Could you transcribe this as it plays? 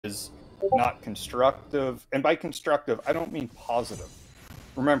is not constructive. And by constructive, I don't mean positive.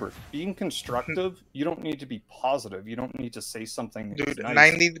 Remember, being constructive, you don't need to be positive. You don't need to say something. Dude,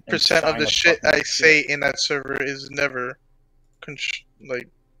 nice 90% of the shit I say in that server is never like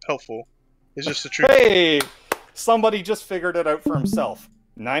helpful. It's just the truth. Hey, somebody just figured it out for himself.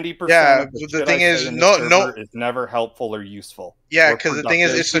 90% yeah, of the the shit thing I is, say in no, the server is never helpful or useful. Yeah, because the thing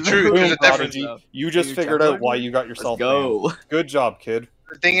is, it's the truth. There's a difference. You just figured out why you got yourself banned. Good job, kid.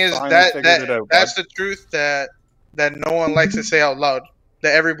 The thing is that's the truth that no one likes to say out loud.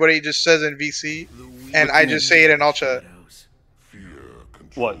 That everybody just says in VC, and I just say it in all chat.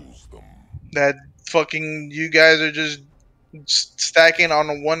 What? That fucking you guys are just stacking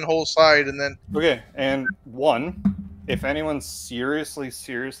on one whole side, and then okay. And one, if anyone seriously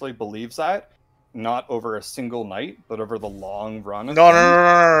believes that, not over a single night, but over the long run. No,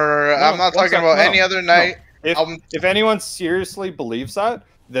 I'm not talking about any other night. If anyone seriously believes that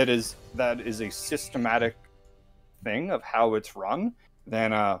is a systematic thing of how it's run,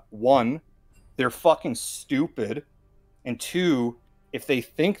 then one, they're fucking stupid, and two, if they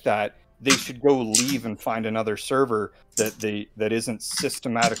think that, they should go leave and find another server that isn't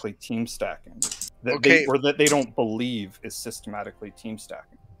systematically team stacking, that they don't believe is systematically team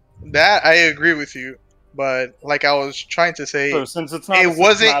stacking. That I agree with you, but like I was trying to say, so since it's not,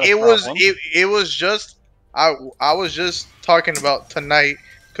 it was just I was just talking about tonight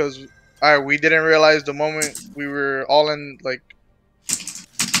because we didn't realize the moment we were all in like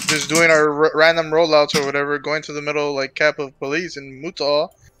just doing our random rollouts or whatever, going to the middle like cap of police in Mutah,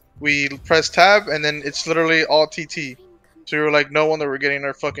 we press tab and then it's literally all TT. So we were like, no wonder we're getting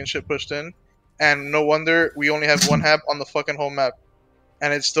our fucking shit pushed in, and no wonder we only have one hab on the fucking whole map,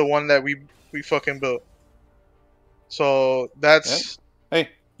 and it's the one that we fucking built. So that's hey.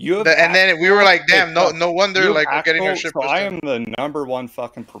 And then we were like, damn, no wonder like we're getting our shit pushed in. I am the #1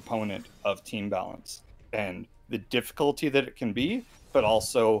 fucking proponent of team balance and the difficulty that it can be, but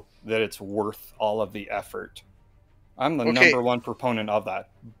also that it's worth all of the effort. I'm the #1 proponent of that.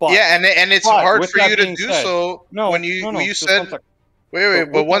 But yeah, and it's hard for you to do so when you said wait,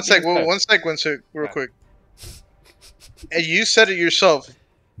 but one sec, real quick. And you said it yourself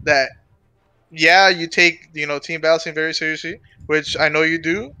that yeah, you take team balancing very seriously, which I know you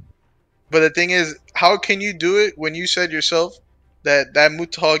do. But the thing is, how can you do it when you said yourself that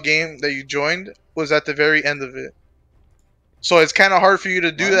Mutah game that you joined was at the very end of it? So it's kind of hard for you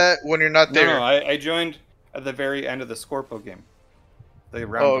to do that when you're not there. No, I joined at the very end of the Scorpo game. The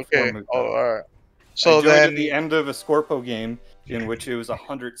round before Mutah. Oh, all right. So I joined at the end of a Scorpo game in which it was a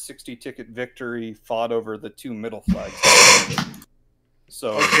 160 ticket victory fought over the 2 middle flags.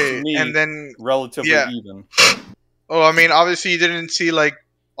 So to me, and then relatively even. Oh, I mean, obviously you didn't see like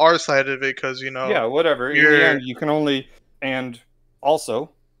our side of it because yeah, whatever. In the end, you can only, and also,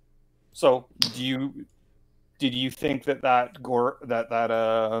 so did you think that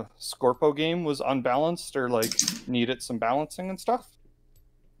Scorpo game was unbalanced or like needed some balancing and stuff?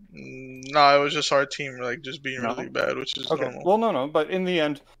 No, it was just our team like just being really bad, which is normal. Well, no, but in the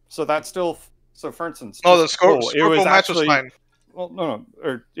end, so that's still for instance. No, the Scorpo match was fine. Well, no,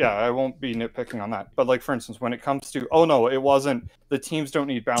 I won't be nitpicking on that. But like, for instance, when it comes to, oh no, it wasn't, the teams don't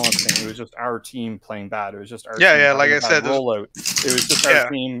need balancing. It was just our team playing bad. It was just our team like I said, rollout. It was just our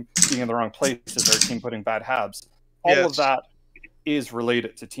team being in the wrong places, our team putting bad habs. All of that is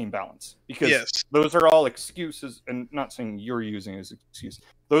related to team balance. Because those are all excuses, and not saying you're using as an excuse.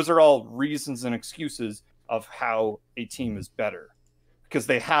 Those are all reasons and excuses of how a team is better. Because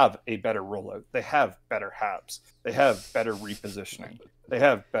they have a better rollout, they have better habs, they have better repositioning, they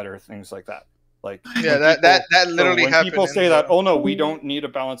have better things like that. Like that literally when happened. People say that, oh no, we don't need a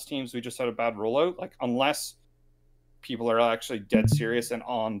balanced teams, we just had a bad rollout. Like unless people are actually dead serious and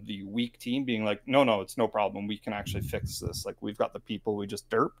on the weak team being like, no, it's no problem, we can actually fix this. Like we've got the people, we just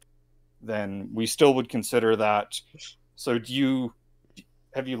derped. Then we still would consider that. So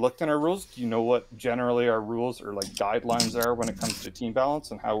have you looked in our rules? Do you know what generally our rules or like guidelines are when it comes to team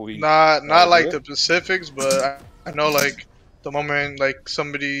balance and how we? Not like the specifics, but I know like the moment like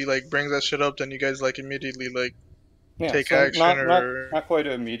somebody like brings that shit up, then you guys like immediately like take action not quite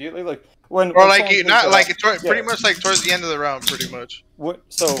immediately, like pretty much like towards the end of the round, pretty much.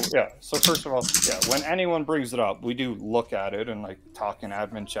 So first of all, when anyone brings it up, we do look at it and like talk in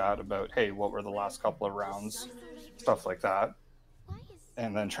admin chat about, hey, what were the last couple of rounds, stuff like that.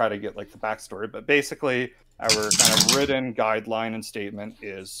 And then try to get like the backstory. But basically, our kind of written guideline and statement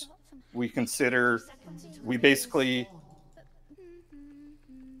is we kind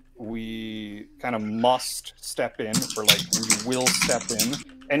of must step in, or like we will step in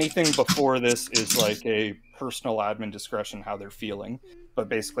anything before this is like a personal admin discretion how they're feeling. But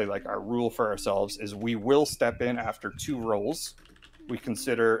basically, like, our rule for ourselves is we will step in after 2 rolls. We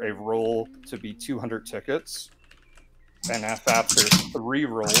consider a roll to be 200 tickets. And if after 3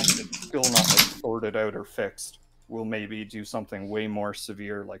 rolls it's still not like sorted out or fixed, we'll maybe do something way more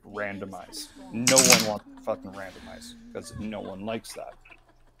severe, like randomize. No one wants to fucking randomize because no one likes that.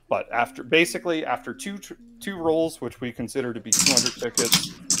 But after two rolls, which we consider to be 200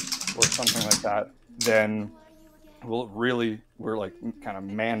 tickets or something like that, then we're like kind of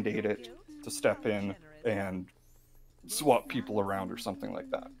mandate it to step in and swap people around or something like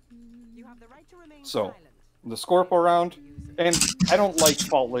that. So the Scorpo round, and I don't like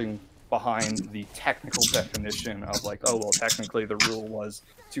falling behind the technical definition of like, oh well, technically the rule was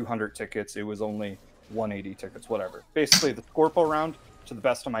 200 tickets, it was only 180 tickets, whatever. Basically, the Scorpo round, to the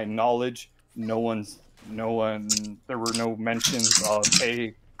best of my knowledge, there were no mentions of,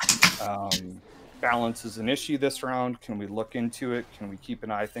 hey, balance is an issue this round, can we look into it, can we keep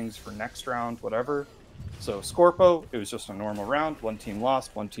an eye things for next round, whatever. So Scorpo, it was just a normal round, one team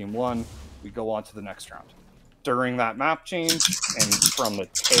lost, one team won, we go on to the next round. During that map change, and from the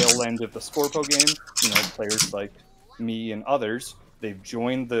tail end of the Scorpo game, players like me and others, they've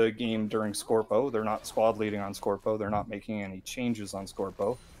joined the game during Scorpo. They're not squad leading on Scorpo. They're not making any changes on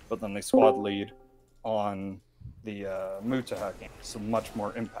Scorpo, but then they squad lead on the Mutaha game, so much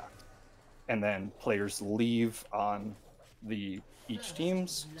more impact. And then players leave on each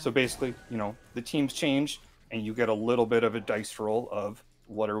teams. So basically, the teams change, and you get a little bit of a dice roll of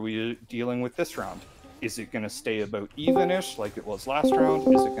what are we dealing with this round. Is it going to stay about even-ish like it was last round?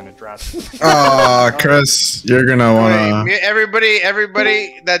 Is it going to drastically... Chris, you're going to want to...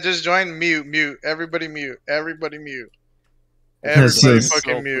 Everybody that just joined, mute. Everybody mute. Everybody fucking mute. Can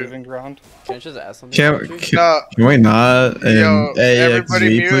I just ask something? Can we not? Yo,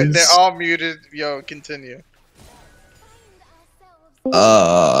 everybody mute. Please? They're all muted. Yo, continue.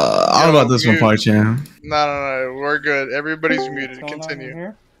 I don't know about this one, Park Chan. No. We're good. Everybody's muted.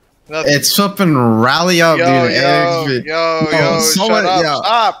 Continue. Nothing. It's flipping rally up, dude. Yo,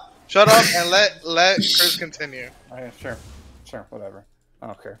 shut up and let Chris continue. Sure, whatever. I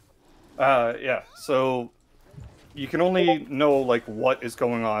don't care. Yeah, so you can only know like what is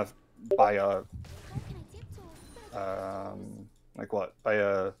going on by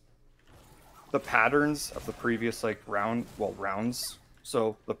the patterns of the previous rounds.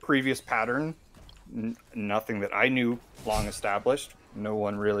 So the previous pattern, nothing that I knew, long established. No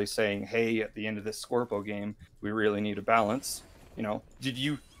one really saying, hey, at the end of this Scorpo game, we really need a balance. Did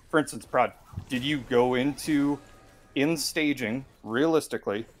you, for instance, Prod, did you go into, in staging,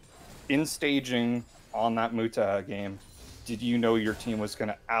 realistically, in staging on that Muta game, did you know your team was going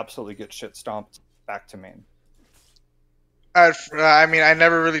to absolutely get shit stomped back to main? I mean, I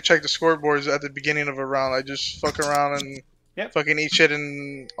never really checked the scoreboards at the beginning of a round. I just fuck around and fucking eat shit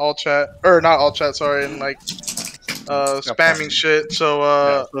in all chat. Or not all chat, sorry, and like... spamming shit.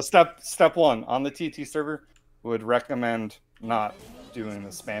 So step 1 on the TT server would recommend not doing the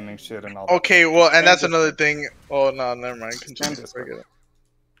spamming shit and all that. Okay, well, and that's another thing. Oh no, never mind. Continue.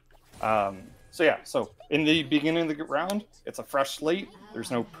 So in the beginning of the round, it's a fresh slate.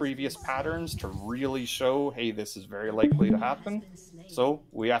 There's no previous patterns to really show, hey, this is very likely to happen. So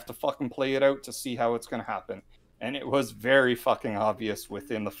we have to fucking play it out to see how it's going to happen. And it was very fucking obvious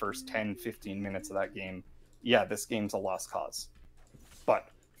within the first 10-15 minutes of that game. Yeah, this game's a lost cause. But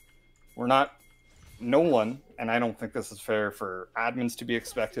no one, and I don't think this is fair for admins to be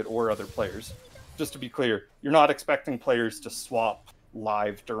expected or other players. Just to be clear, you're not expecting players to swap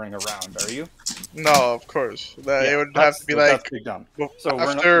live during a round, are you? No, of course. It would have to be like... That's big dumb. So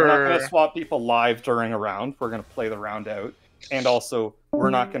we're not going to swap people live during a round. We're going to play the round out. And also, we're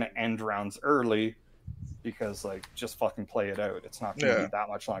not going to end rounds early because, like, just fucking play it out. It's not going to be that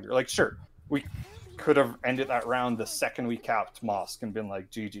much longer. Like, sure, we could have ended that round the second we capped Mosque and been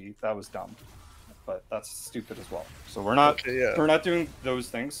like, GG, that was dumb. But that's stupid as well. So we're not doing those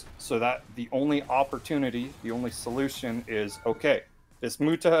things. So that the only opportunity, the only solution is, okay, this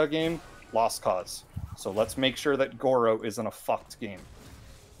Mutaha game, lost cause. So let's make sure that Goro isn't a fucked game.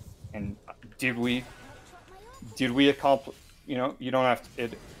 And did we accomplish, you don't have to,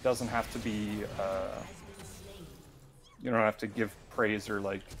 it doesn't have to be, you don't have to give praise or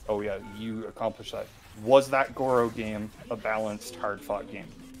like, oh yeah, you accomplished that. Was that Goro game a balanced, hard-fought game?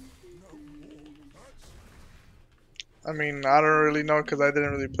 I mean, I don't really know because I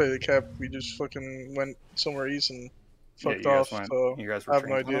didn't really play the cap. We just fucking went somewhere east and fucked off. So you guys were I have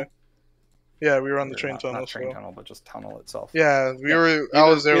no idea. Yeah, we were on the train tunnel. Not train tunnel, but just tunnel itself. Yeah, we were. I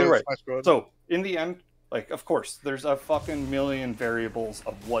was there with my squad. So in the end, Like, of course, there's a fucking million variables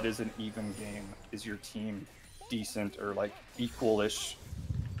of what is an even game. Is your team decent or like equal-ish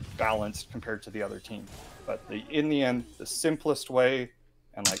balanced compared to the other team? But in the end, the simplest way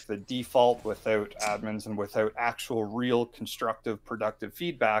and like the default without admins and without actual real constructive, productive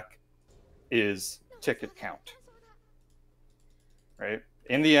feedback is ticket count. Right?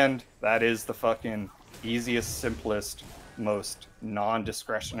 In the end, that is the fucking easiest, simplest, most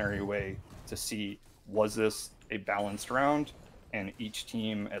non-discretionary way to see, was this a balanced round, and each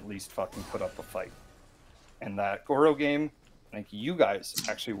team at least fucking put up a fight. And that Goro game, I think you guys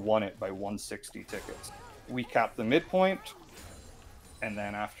actually won it by 160 tickets. We capped the midpoint, and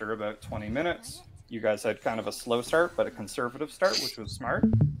then after about 20 minutes, you guys had kind of a slow start, but a conservative start, which was smart.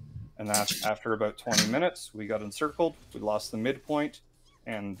 And after about 20 minutes, we got encircled, we lost the midpoint,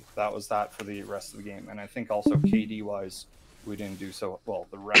 and that was that for the rest of the game. And I think also KD-wise, we didn't do so well.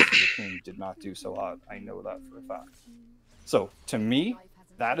 The rest of the team did not do so hot. I know that for a fact. So to me,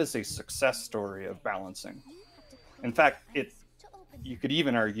 that is a success story of balancing. In fact, you could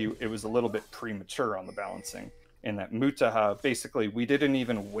even argue it was a little bit premature on the balancing, in that Mutaha, basically, we didn't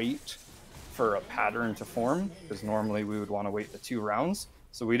even wait for a pattern to form, because normally we would want to wait the 2 rounds.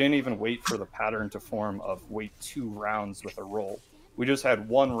 So we didn't even wait for the pattern to form of wait 2 rounds with a roll. We just had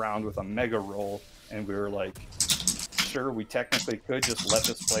 1 round with a mega roll, and we were like, sure, we technically could just let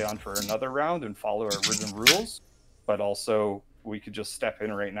this play on for another round and follow our rhythm rules, but also we could just step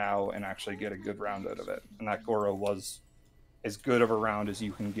in right now and actually get a good round out of it. And that Goro was as good of a round as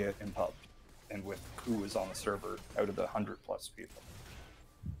you can get in pub, and with who was on the server out of the 100+ people.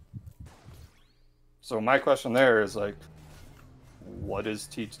 So my question there is like, what is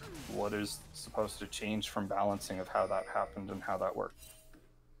supposed to change from balancing of how that happened and how that worked?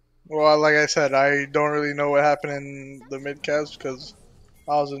 Well, like I said, I don't really know what happened in the mid-cast because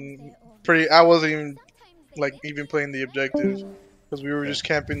I wasn't even playing the objective, because we were just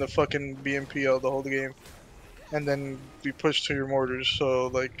camping the fucking BMPL the whole game, and then we pushed to your mortars, so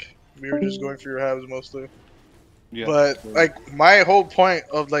like we were just going for your halves mostly. Yeah. But like my whole point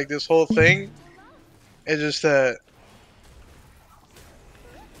of like this whole thing is just that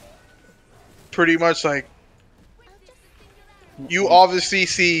pretty much like you obviously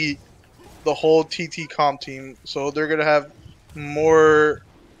see the whole TT comp team, so they're gonna have more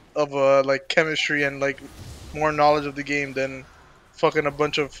of a like chemistry and like more knowledge of the game than fucking a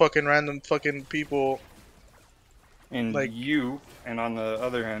bunch of fucking random fucking people. And like and on the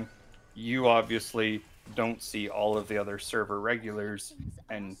other hand, you obviously don't see all of the other server regulars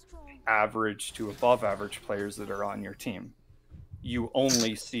and average to above average players that are on your team. You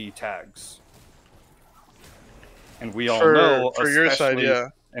only see tags. And we all know, for your side, yeah.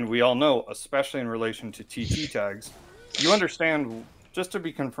 And we all know, especially in relation to TT tags, you understand, just to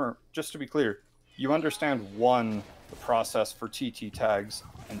be clear, you understand 1, the process for TT tags,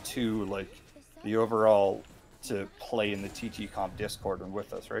 and 2, like the overall to play in the TT comp Discord and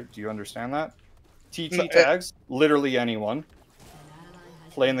with us, right? Do you understand that? TT tags, literally anyone.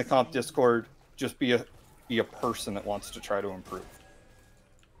 Play in the comp Discord, just be a person that wants to try to improve.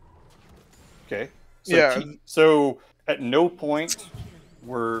 Okay? So yeah. So at no point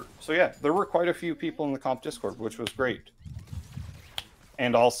there were quite a few people in the comp Discord, which was great.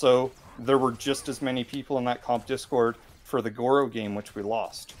 And also, there were just as many people in that comp Discord for the Goro game, which we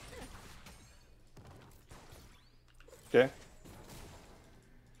lost. Okay?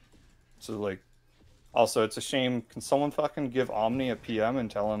 So, like, also, it's a shame. Can someone fucking give Omni a PM and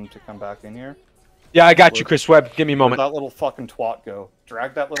tell him to come back in here? Yeah, I got you, Chrisweb. Give me a moment. Where'd that little fucking twat go?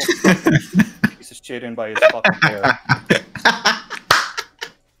 Drag that little fucking piece of shit in by his fucking hair.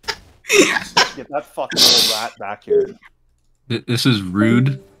 Get that fucking little rat back here. This is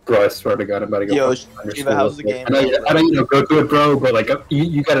rude. Bro, I swear to God, I'm about to go. Yo, Shiva, how's the game? I know, go to it, bro, but like,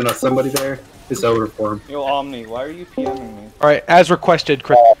 you gotta know somebody there. It's over for him. Yo, Omni, why are you PMing me? Alright, as requested,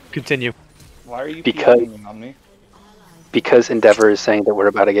 Chris, continue. Why are you PMing me, Omni? Because Endeavor is saying that we're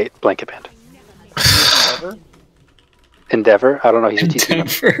about to get blanket banned. Endeavor? Endeavor? I don't know, he's a TT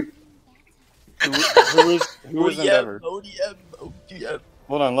member. Who is Endeavor? ODM.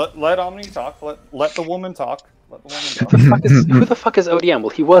 Hold on, let Omni talk. Let the woman talk. Let the woman talk. Who the fuck is ODM? Well,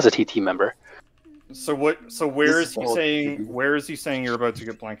 he was a TT member. So where is he saying you're about to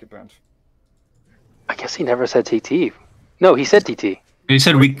get blanket banned? I guess he never said TT. No, he said TT. He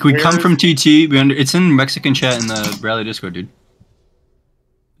said we come from TT. It's in Mexican chat in the Rally Discord, dude.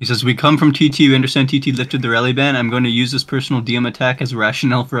 He says, we come from TT, we understand TT lifted the rally ban. I'm going to use this personal DM attack as a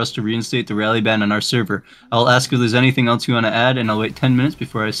rationale for us to reinstate the rally ban on our server. I'll ask if there's anything else you want to add, and I'll wait 10 minutes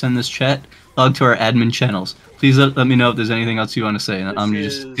before I send this chat log to our admin channels. Please let me know if there's anything else you want to say. And I'm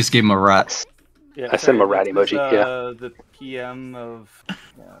just gave him a rat. Yeah, I sent him a rat emoji. The PM of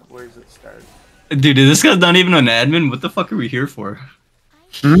where does it start? Dude, this guy's not even an admin. What the fuck are we here for?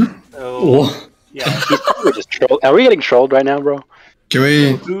 Hmm? So, yeah. He's probably just trolled. Are we getting trolled right now, bro? Can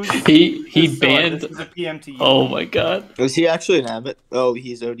we? He banned. This is a PM to you. Oh my god. Was he actually an admin? Oh,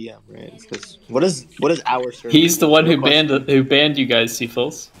 he's ODM, right? Because what is our server? He's the one who banned you guys,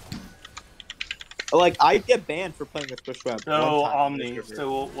 Seafulls. Like, I get banned for playing with Chrisweb. So Omni.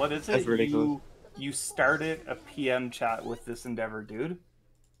 So what is it? That's ridiculous. You started a PM chat with this Endeavor dude.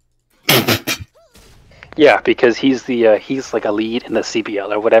 Yeah, because he's like a lead in the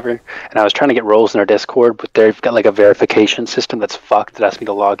CBL or whatever, and I was trying to get roles in our Discord, but they've got like a verification system that's fucked that asked me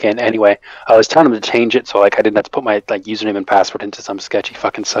to log in. Anyway, I was telling him to change it so like I didn't have to put my like username and password into some sketchy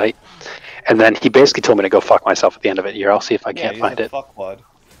fucking site, and then he basically told me to go fuck myself at the end of it. Here, I'll see if I can't find it. Fuckwad.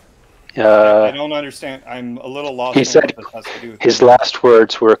 I don't understand. I'm a little lost. He said his last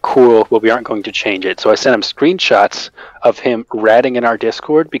words were, "Cool, well, we aren't going to change it." So I sent him screenshots of him ratting in our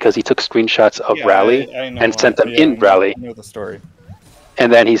Discord because he took screenshots of Rally and sent them in Rally. I know the story.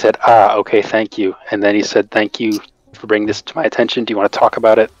 And then he said, "Ah, okay, thank you." And then he said, "Thank you for bringing this to my attention. Do you want to talk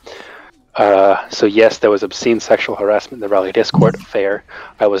about it?" So yes, there was obscene sexual harassment in the Rally Discord. Fair.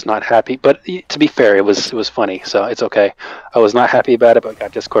 I was not happy, but to be fair, it was funny, so it's okay. I was not happy about it, but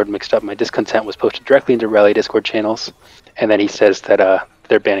got Discord mixed up. My discontent was posted directly into Rally Discord channels, and then he says that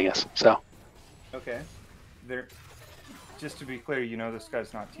they're banning us. So. Okay. Just to be clear, you know this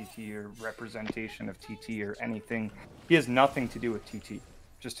guy's not TT or representation of TT or anything. He has nothing to do with TT.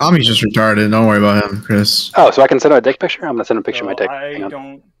 Tommy's just retarded. Don't worry about him, Chris. Oh, so I can send him a dick picture? I'm gonna send him a picture of my dick. I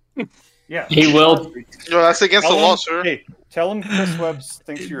don't. Yeah. He will. No, that's against the law, sir. Hey, tell him Chrisweb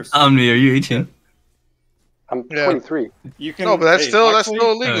thinks you're. Omni, are you 18? I'm 23. You can. No, but that's still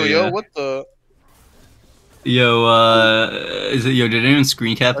illegal, yo. What the? Yo, did anyone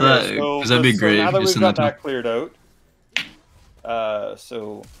screen cap that? Because that'd be great. Now that if we've got that cleared out.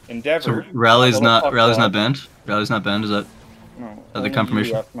 So Endeavor. So Rally's not banned. Rally's not banned. Is that? No. The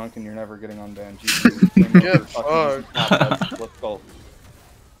confirmation. You, Monk, and you're never getting unbanned. Let's go.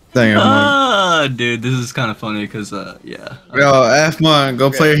 Dude, this is kind of funny because, yeah. Yo, F1, go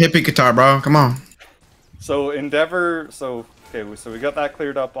play your hippie guitar, bro. Come on. So Endeavor, so we got that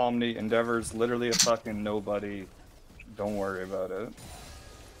cleared up. Omni. Endeavor's literally a fucking nobody. Don't worry about it.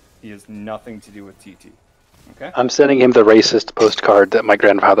 He has nothing to do with TT. Okay. I'm sending him the racist postcard that my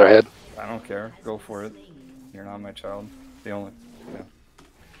grandfather had. I don't care. Go for it. You're not my child. The only.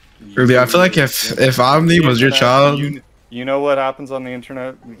 Really, I feel like if Omni was your child. You know what happens on the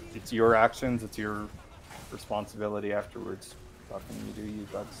internet? It's your actions, it's your responsibility afterwards. Fucking you do you,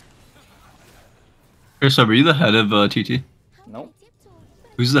 buds. Chris, are you the head of TT? Nope.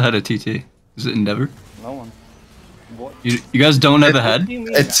 Who's the head of TT? Is it Endeavor? No one. What? You guys don't have a head?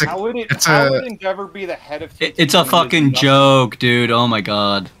 How would Endeavor be the head of TT? It's a fucking joke, dude. Oh my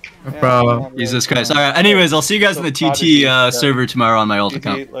god. Bro. Jesus Christ. Alright, anyways, I'll see you guys in the TT server tomorrow on my alt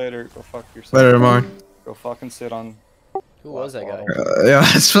account. Later. Go fuck yourself. Later, Mark. Go fucking sit on. Who was that guy? Yeah,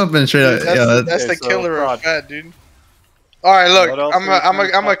 that's flipping straight out. That's the killer of fat, dude. All right, look, I'm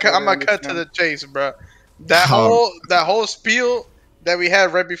gonna cut to the chase, bro. That whole spiel that we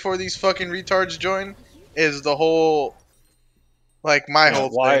had right before these fucking retards joined is the whole, like,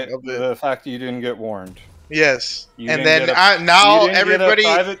 whole thing of the fact that you didn't get warned. Yes, and then now everybody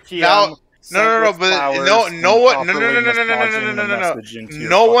now. No, no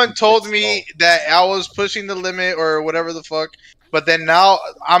one told me that I was pushing the limit or whatever the fuck. But then now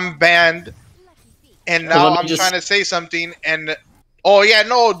I'm banned, and now I'm trying to say something, and oh yeah,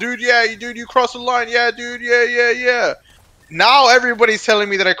 no, dude, you crossed the line, yeah, dude, yeah. Now everybody's telling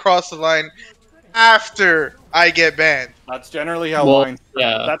me that I crossed the line after I get banned. That's generally how lines.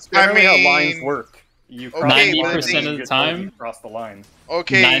 Yeah, that's generally how lines work. You 90% of the time, cross the line.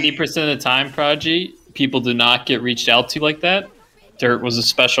 Okay. 90% of the time, Prodigy, people do not get reached out to like that. There was a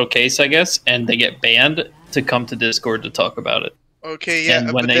special case, I guess, and they get banned to come to Discord to talk about it. Okay, yeah.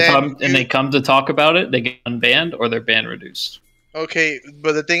 And when they come to talk about it, they get unbanned or their ban reduced. Okay,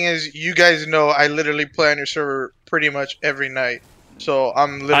 but the thing is, you guys know I literally play on your server pretty much every night. So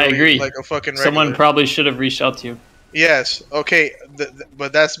I'm literally like a fucking regular. Someone probably should have reached out to you. Yes, okay,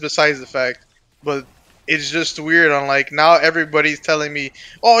 but that's besides the fact. But it's just weird on like now everybody's telling me,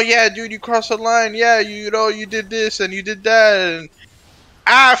 oh yeah, dude, you crossed the line, yeah, you know, you did this and you did that, and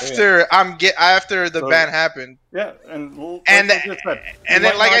after after the ban happened. Yeah, and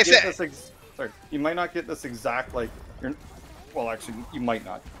then like I said, you might not get this exact well, actually, you might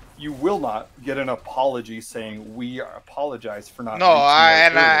not. You will not get an apology saying we apologize for not. No,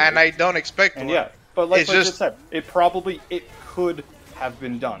 I don't expect one. Yeah, but like I just said, it could have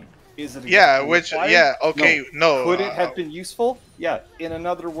been done. Is it? Yeah, which required? yeah, okay, no. Could it have been useful? Yeah, in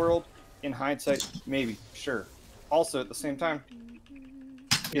another world, in hindsight, maybe, sure. Also, at the same time,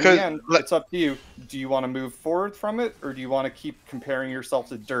 in the end, it's up to you. Do you want to move forward from it, or do you want to keep comparing yourself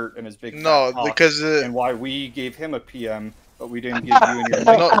to Dirt and his big fat talk, because and why we gave him a PM, but we didn't give you and your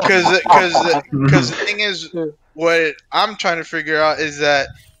no, because the thing is, what I'm trying to figure out is that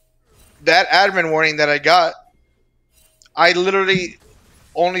admin warning that I got, I literally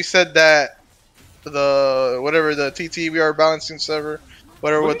only said that the TT we are balancing server,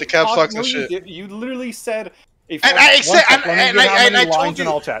 whatever with the caps locks and shit. You literally said. And I said, and I told you,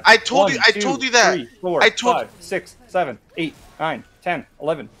 I told you that. 3, 4, 5, 6, 7, 8, 9, 10,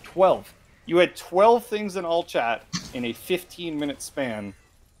 11, 12. You had 12 things in all chat in a 15-minute span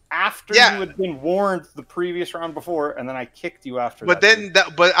after you had been warned the previous round before, and then I kicked you after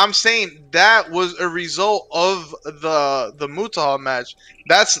that. But I'm saying that was a result of the Mutah match.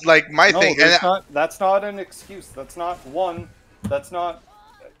 That's like my thing. And that's not an excuse. That's not one. That's not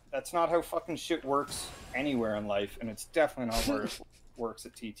how fucking shit works anywhere in life, and it's definitely not where it works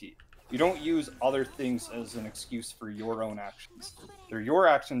at TT. You don't use other things as an excuse for your own actions. They're your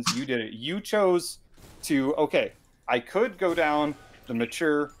actions. You did it. You chose to, okay, I could go down the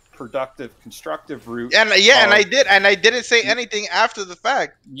mature, productive, constructive route. And and I did, and I didn't say anything after the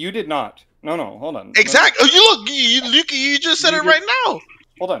fact. You did not. No, hold on. Exactly. Oh, you just said it right now.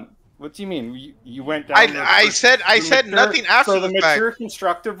 Hold on. What do you mean? You went down. I said nothing after the fact. So the mature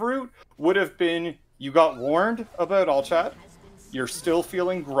constructive route would have been you got warned about all chat. You're still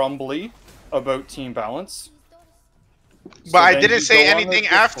feeling grumbly about team balance. But I didn't say anything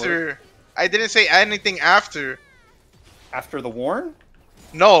after. I didn't say anything after. After the warn?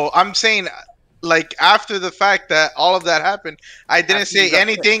 No, I'm saying like after the fact that all of that happened. I didn't say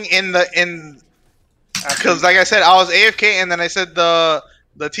anything because like I said, I was AFK and then I said the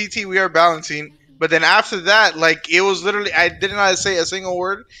TT we are balancing. But then after that, like it was literally I did not say a single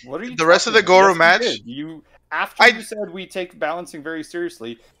word. What are you? The rest of the Goro match. You after you said we take balancing very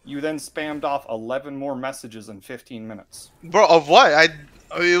seriously, you then spammed off 11 more messages in 15 minutes. Bro, of what?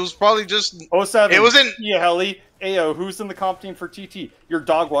 It was probably just 07. It wasn't. Yeah, Helly. Ayo, who's in the comp team for TT? Your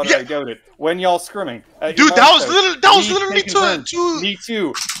dog water. I doubt it. When y'all scrimming? Dude, that was literally to me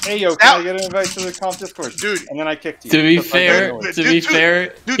too. Ayo, can I get an invite to the comp Discord? Dude, and then I kicked you. To be fair,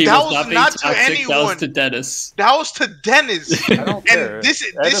 dude, he that was not to anyone. That was to Dennis. That was to Dennis. I don't care. And this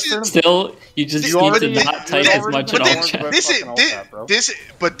is still. You just need to not type as much in all chat. This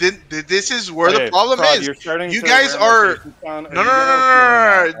is where the problem is. You guys are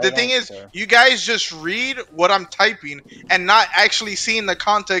no. The thing is, you guys just read what I'm typing and not actually seeing the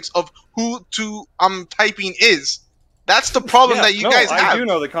context of who I'm typing is. That's the problem that you guys have. I do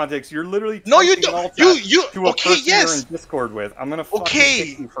know the context. You're literally no, you don't. You to a person you're in Discord with. I'm gonna fucking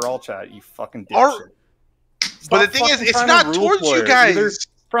kick you for all chat. You fucking dipshit. But the thing is, it's not towards you guys.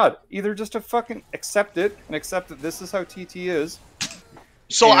 Either just to fucking accept it and accept that this is how TT is.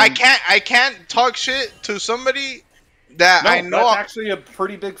 So I can't talk shit to somebody that I know. That's actually a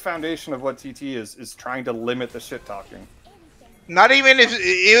pretty big foundation of what TT is trying to limit the shit talking. Not even if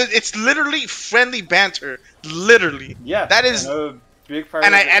it's literally friendly banter, literally. Yeah, that is a big part.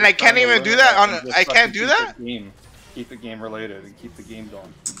 And I can't even do that on. I can't do that. Keep it game related and keep the game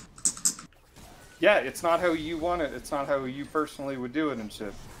going. Yeah, it's not how you want it. It's not how you personally would do it and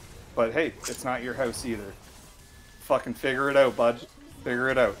shit. But hey, it's not your house either. Fucking figure it out, bud. Figure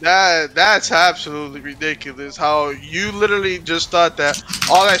it out. That's absolutely ridiculous. How you literally just thought that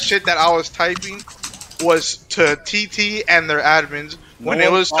all that shit that I was typing was to TT and their admins when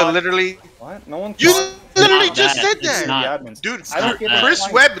it was to literally. What? No one. You literally just said that, dude.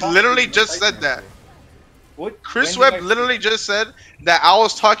 Chrisweb literally just said that. What? Chrisweb literally just said that I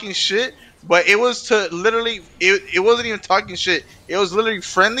was talking shit, but it was to literally. It wasn't even talking shit. It was literally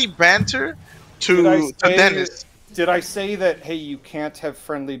friendly banter to Dennis. Did I say that, hey, you can't have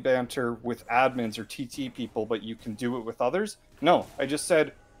friendly banter with admins or TT people, but you can do it with others? No, I just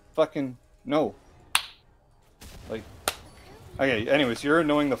said, fucking no. Like, okay, anyways, you're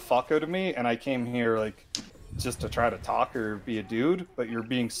annoying the fuck out of me, and I came here, like, just to try to talk or be a dude, but you're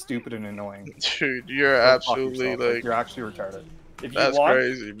being stupid and annoying. Dude, you're absolutely, like... You're actually retarded. If you that's want,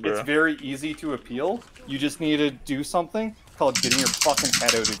 crazy, bro. It's very easy to appeal. You just need to do something called getting your fucking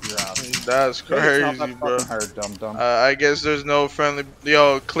head out of your ass. That's crazy, it's not that bro. Hard, dumb. I guess there's no friendly.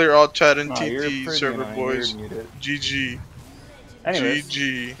 Yo, clear all chat and TT server, boys. GG. Anyways,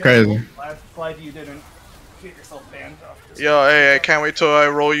 GG. Crazy. Glad you didn't get yourself banned off. Yo, hey, I can't wait till I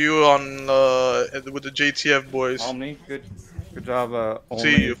roll you on with the JTF boys. Omni, good. Good job,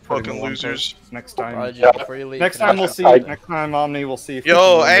 See you fucking losers. Next time. Next time we'll see. Next time Omni will see. If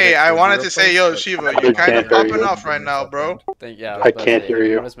yo, hey, I wanted to say, yo, Shiva, you're kind of popping off right now, bro. I can't hear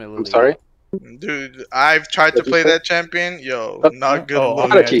you. I'm sorry. Dude, I've tried to play that champion. Yo, not good.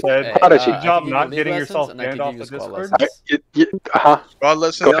 Prodigy. Prodigy. Good job not getting yourself banned off the Discord. Squad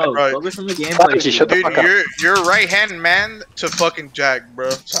lessons, right. Focus on the gameplay. Dude, you're right hand man to fucking Jack, bro.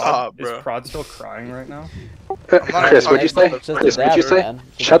 Stop, bro. Is Prod still crying right now? Chris, what'd you say? Chris, what'd you say?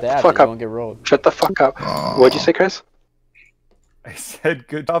 Shut the fuck up. Shut the fuck up. What'd you say, Chris? I said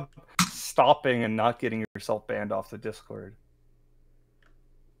good job stopping and not getting yourself banned off the Discord.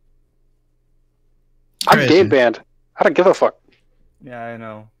 I'm game banned. I don't give a fuck. Yeah, I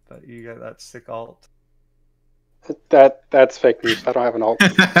know, but you got that sick alt. That's fake news. I don't have an alt. I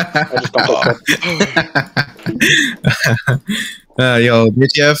just don't post it. Yo,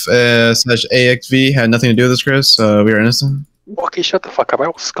 DTF slash AXV had nothing to do with this, Chris. We are innocent. Okay, shut the fuck up. I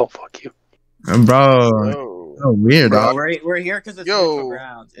will skull fuck you. Bro. Oh, weird, bro. We're here because it's neutral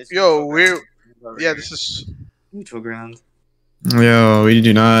ground. Yeah, this is neutral ground. Yo, we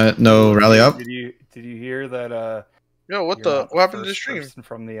do not know rally up. Did you hear that? Yo, what happened to the stream?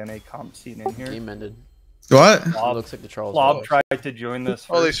 From the NA comp scene in here. Game ended. What? Blob, looks like the Charles. Blob tried to join this.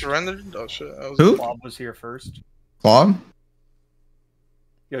 Oh, they surrendered. Oh shit. Who? Blob was here first. Blob?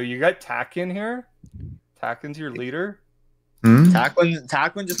 Yo, you got Tack in here. Tackin's your leader.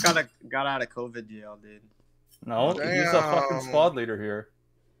 Taquin just got out of COVID jail, dude. No, he's a fucking squad leader here.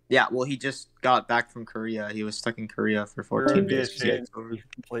 Yeah, well, he just got back from Korea. He was stuck in Korea for 14 days.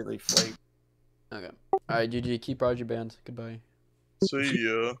 Completely flaked. Okay. Alright, GG. Keep Roger banned. Goodbye. See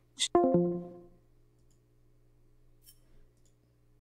ya.